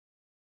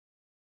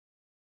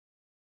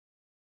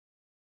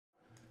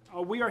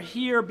We are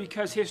here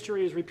because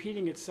history is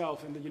repeating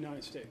itself in the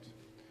United States.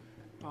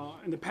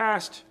 In the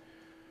past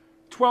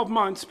 12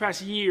 months,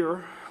 past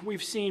year,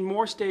 we've seen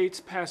more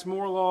states pass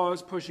more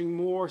laws pushing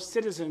more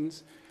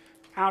citizens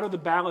out of the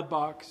ballot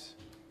box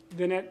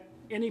than at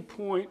any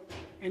point,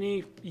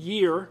 any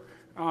year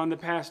in the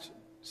past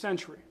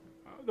century.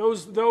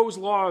 Those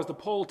laws, the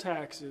poll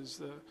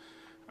taxes,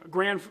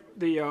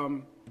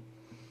 the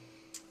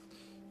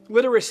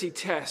literacy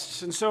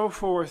tests and so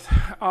forth,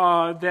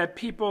 that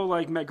people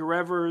like Medgar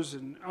Evers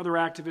and other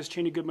activists,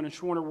 Cheney, Goodman, and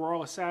Schwerner, were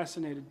all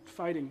assassinated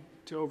fighting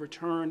to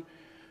overturn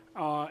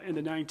in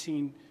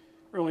the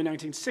early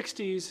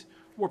 1960s,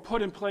 were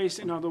put in place,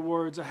 in other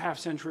words, a half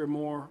century or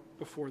more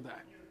before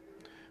that.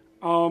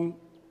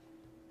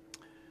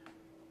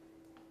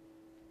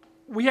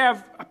 We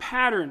have a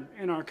pattern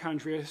in our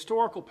country, a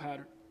historical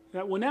pattern,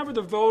 that whenever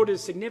the vote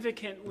is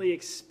significantly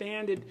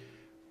expanded,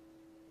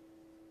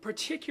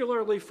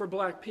 particularly for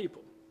black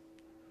people,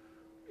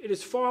 it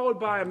is followed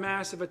by a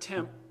massive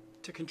attempt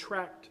to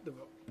contract the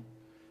vote.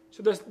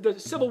 So the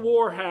Civil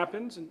War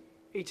happens in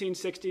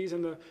 1860s,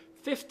 and the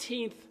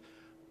 15th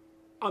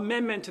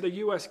Amendment to the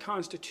U.S.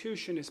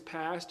 Constitution is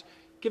passed,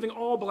 giving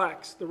all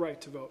blacks the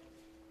right to vote.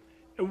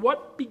 And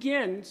what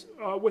begins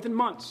within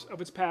months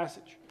of its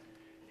passage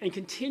and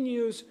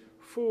continues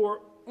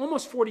for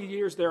almost 40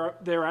 years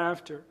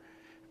thereafter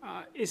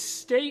is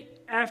state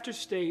after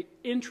state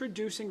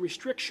introducing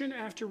restriction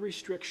after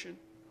restriction,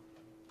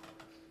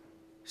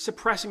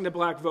 suppressing the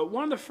black vote.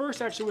 One of the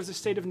first actually was the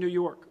state of New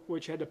York,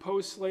 which had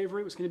opposed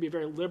slavery. It was going to be a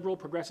very liberal,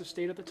 progressive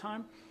state at the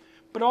time,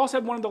 but also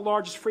had one of the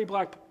largest free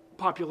black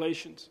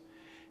populations.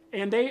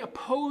 And they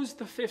opposed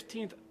the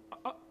 15th,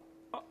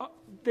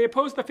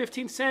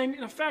 saying,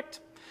 in effect,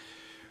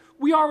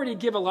 we already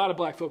give a lot of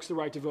black folks the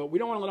right to vote. We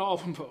don't want to let all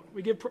of them vote.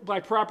 We give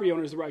black property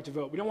owners the right to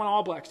vote. We don't want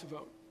all blacks to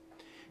vote.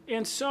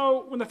 And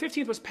so when the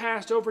 15th was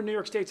passed over New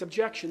York State's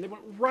objection, they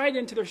went right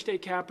into their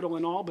state capital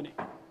in Albany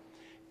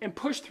and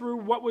pushed through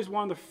what was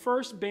one of the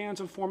first bans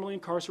on formerly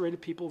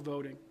incarcerated people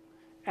voting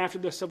after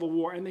the Civil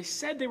War. And they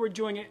said they were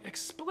doing it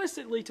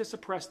explicitly to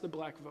suppress the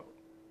black vote.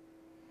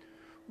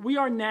 We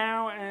are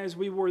now as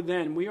we were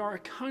then. We are a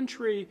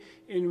country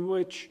in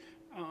which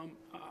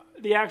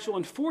the actual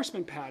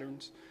enforcement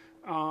patterns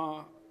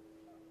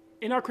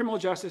in our criminal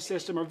justice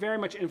system are very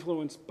much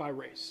influenced by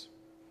race.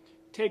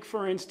 Take,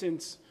 for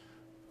instance,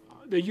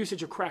 the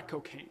usage of crack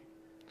cocaine.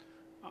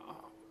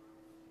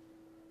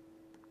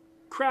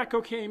 Crack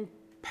cocaine,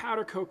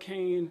 powder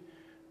cocaine,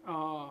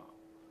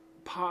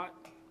 pot.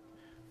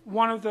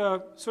 One of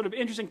the sort of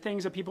interesting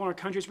things that people in our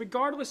country is,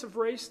 regardless of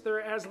race,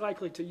 they're as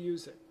likely to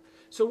use it.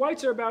 So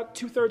whites are about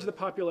 2/3 of the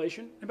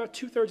population, and about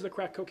 2/3 of the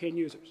crack cocaine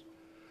users.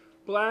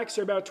 Blacks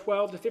are about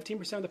 12 to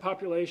 15% of the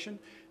population,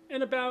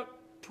 and about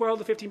 12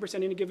 to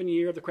 15% in a given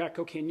year of the crack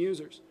cocaine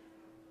users.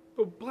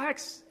 But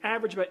blacks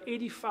average about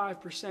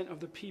 85%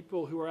 of the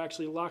people who are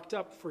actually locked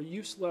up for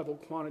use-level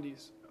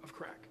quantities of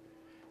crack,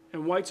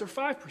 and whites are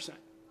 5%.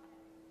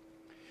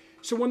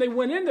 So when they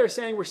went in there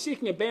saying we're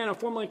seeking a ban on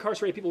formerly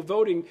incarcerated people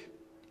voting,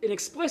 it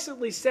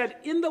explicitly said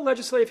in the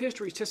legislative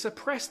history to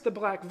suppress the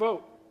black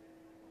vote.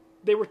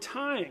 They were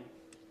tying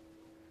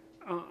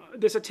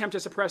this attempt to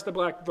suppress the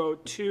black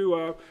vote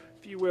to,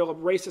 if you will, a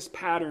racist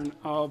pattern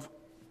of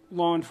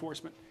law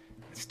enforcement.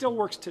 It still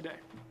works today.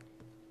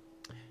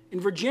 In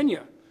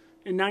Virginia,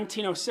 in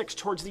 1906,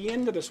 towards the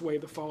end of this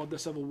wave that followed the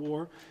Civil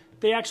War,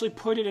 they actually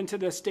put it into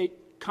the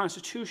state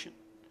constitution.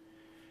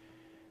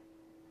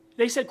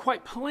 They said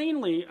quite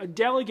plainly, a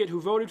delegate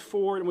who voted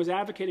for it and was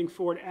advocating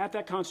for it at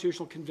that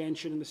constitutional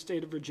convention in the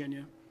state of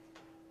Virginia,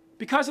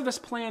 because of this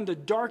plan, the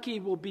darky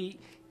will be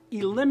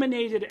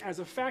eliminated as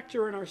a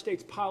factor in our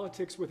state's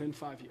politics within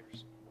 5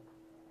 years.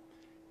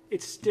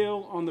 It's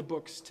still on the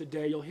books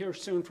today. You'll hear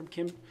soon from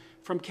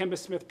Kemba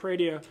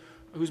Smith-Pradia,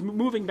 who's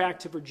moving back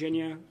to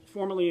Virginia,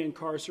 formerly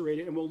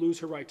incarcerated, and will lose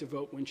her right to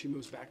vote when she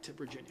moves back to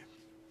Virginia.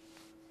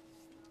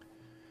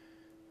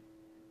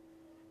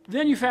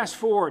 Then you fast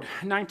forward,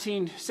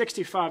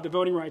 1965, the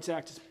Voting Rights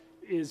Act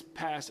is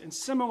passed, and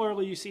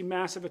similarly you see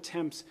massive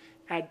attempts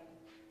at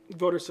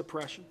voter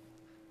suppression.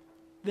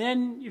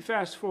 Then you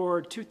fast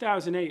forward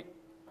 2008,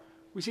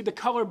 we see the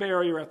color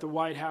barrier at the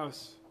White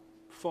House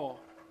fall.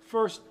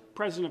 First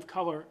president of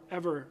color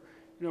ever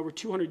in over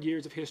 200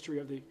 years of history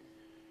of the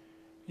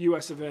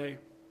US of A.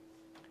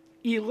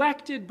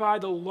 Elected by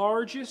the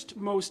largest,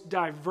 most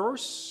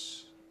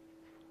diverse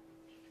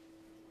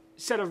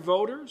set of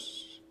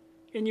voters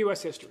in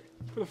US history.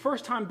 For the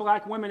first time,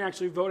 black women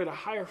actually voted at a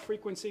higher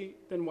frequency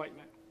than white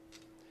men.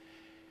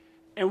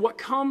 And what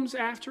comes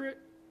after it?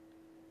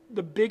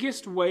 The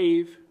biggest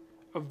wave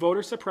of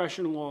voter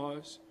suppression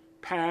laws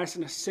passed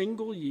in a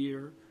single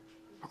year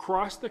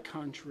across the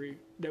country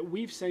that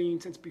we've seen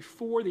since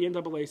before the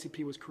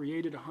NAACP was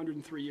created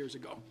 103 years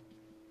ago.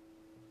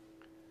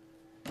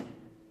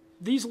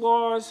 These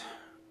laws,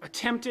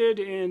 attempted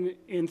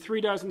in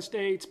 36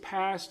 states,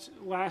 passed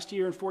last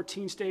year in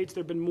 14 states.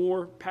 There have been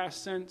more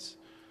passed since.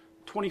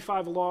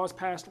 25 laws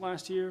passed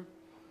last year.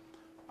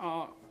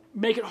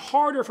 Make it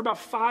harder for about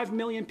 5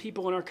 million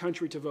people in our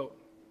country to vote.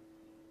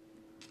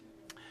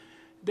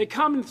 They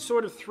come in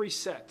sort of three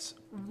sets.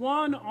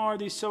 One are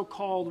these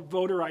so-called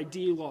voter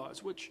ID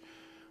laws, which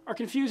are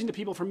confusing to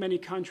people from many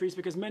countries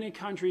because many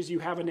countries you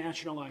have a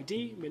national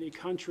ID. Many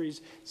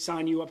countries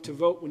sign you up to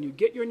vote when you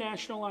get your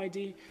national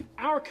ID.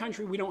 Our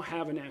country, we don't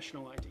have a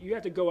national ID. You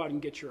have to go out and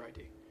get your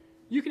ID.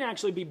 You can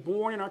actually be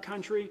born in our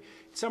country,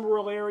 in some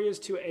rural areas,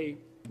 to a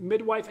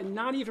midwife and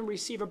not even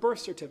receive a birth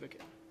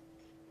certificate.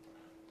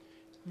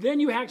 Then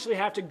you actually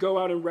have to go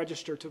out and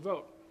register to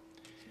vote.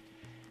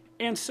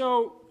 And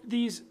so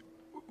these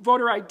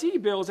voter ID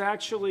bills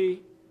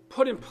actually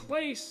put in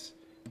place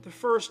the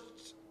first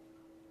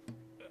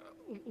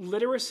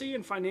literacy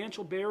and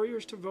financial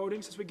barriers to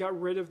voting since we got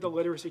rid of the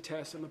literacy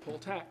test and the poll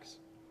tax.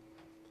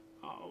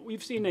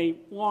 We've seen a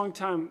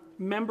longtime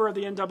member of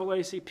the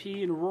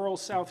NAACP in rural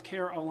South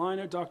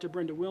Carolina, Dr.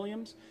 Brenda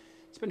Williams,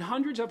 spend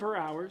hundreds of her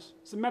hours,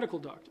 she's a medical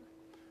doctor,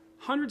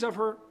 hundreds of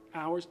her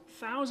hours,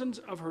 thousands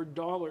of her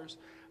dollars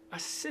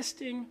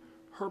assisting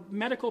her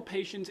medical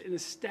patients in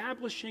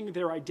establishing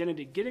their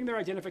identity, getting their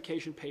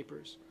identification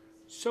papers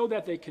so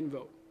that they can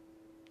vote.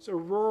 So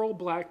rural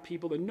black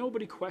people that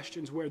nobody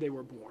questions where they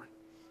were born.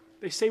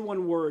 They say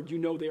one word, you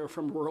know they are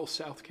from rural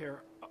South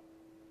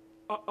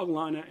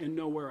Carolina and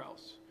nowhere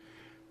else.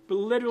 But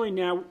literally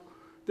now,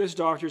 this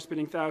doctor is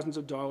spending thousands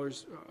of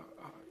dollars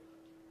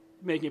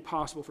making it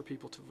possible for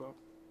people to vote.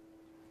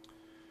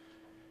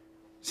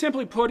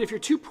 Simply put, if you're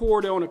too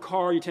poor to own a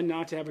car, you tend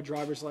not to have a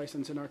driver's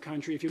license in our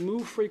country. If you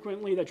move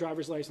frequently, that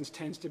driver's license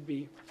tends to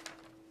be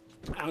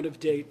out of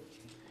date.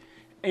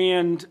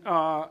 And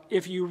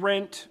if you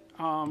rent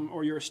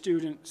or you're a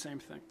student, same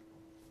thing.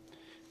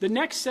 The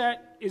next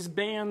set is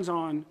bans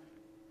on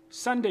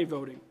Sunday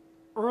voting,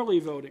 early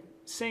voting,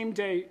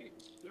 same-day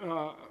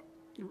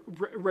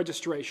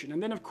registration.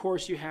 And then, of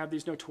course, you have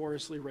these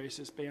notoriously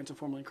racist bans on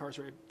formerly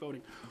incarcerated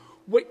voting.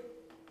 What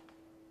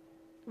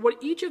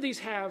each of these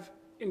have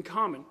in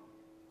common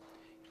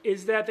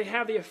is that they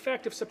have the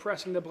effect of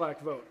suppressing the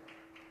black vote.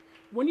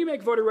 When you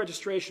make voter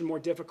registration more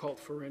difficult,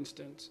 for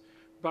instance,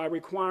 by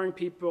requiring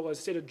people, as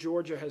the state of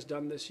Georgia has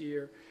done this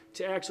year,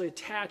 to actually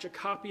attach a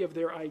copy of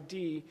their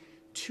ID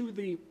to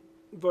the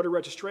voter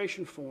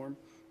registration form,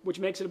 which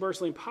makes it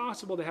virtually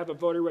impossible to have a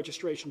voter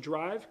registration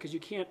drive because you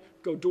can't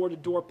go door to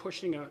door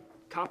pushing a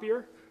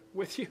copier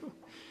with you.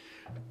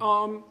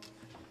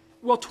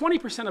 Well,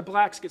 20% of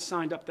blacks get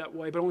signed up that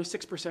way, but only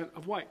 6%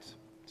 of whites.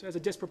 So it has a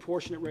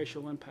disproportionate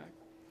racial impact.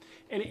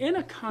 And in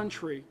a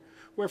country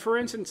where, for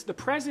instance, the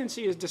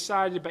presidency is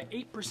decided by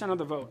 8% of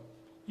the vote,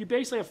 you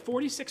basically have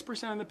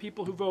 46% of the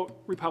people who vote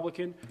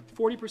Republican,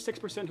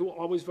 46% who will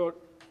always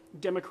vote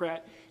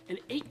Democrat, and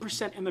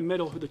 8% in the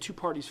middle who the two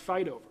parties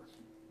fight over.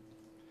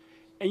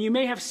 And you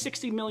may have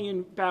 60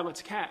 million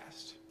ballots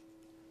cast.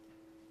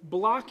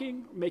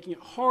 Blocking, making it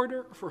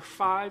harder for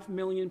 5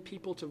 million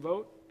people to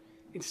vote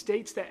in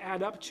states that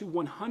add up to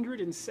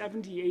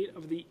 178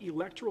 of the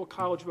electoral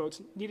college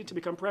votes needed to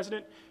become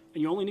president,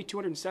 and you only need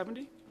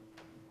 270,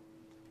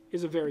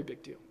 is a very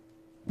big deal.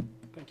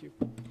 Thank you.